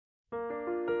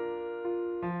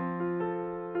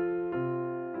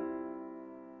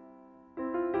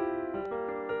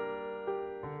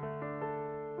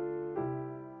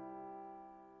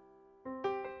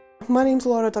my name's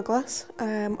Laura Douglas.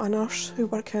 I'm a nurse who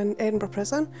works in Edinburgh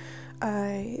prison.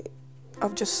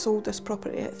 I've just sold this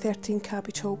property at 13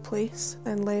 Cabbage Hall Place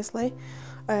in Leslie.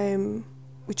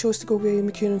 We chose to go with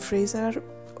McEwan Fraser,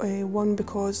 one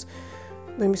because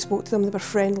when we spoke to them they were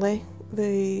friendly,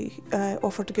 they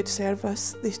offered a good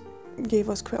service, they gave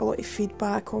us quite a lot of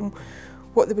feedback on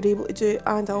what they were able to do,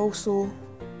 and I also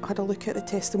had a look at the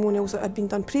testimonials that had been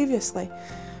done previously.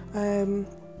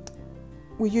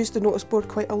 We used the notice board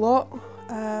quite a lot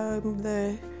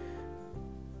to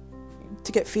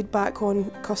get feedback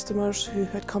on customers who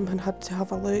had come and had to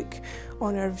have a look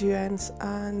on our viewings,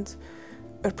 and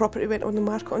our property went on the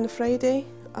market on the Friday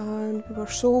and we were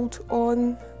sold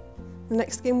on the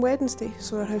next game Wednesday,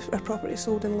 so our property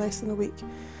sold in less than a week.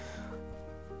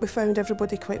 We found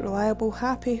everybody quite reliable,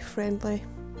 happy, friendly,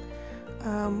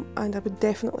 and I would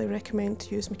definitely recommend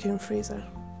to use McEwan Fraser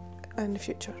in the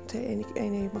future to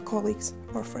any of my colleagues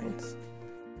or friends.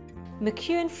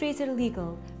 McEwan Fraser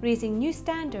Legal, raising new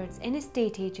standards in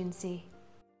estate agency.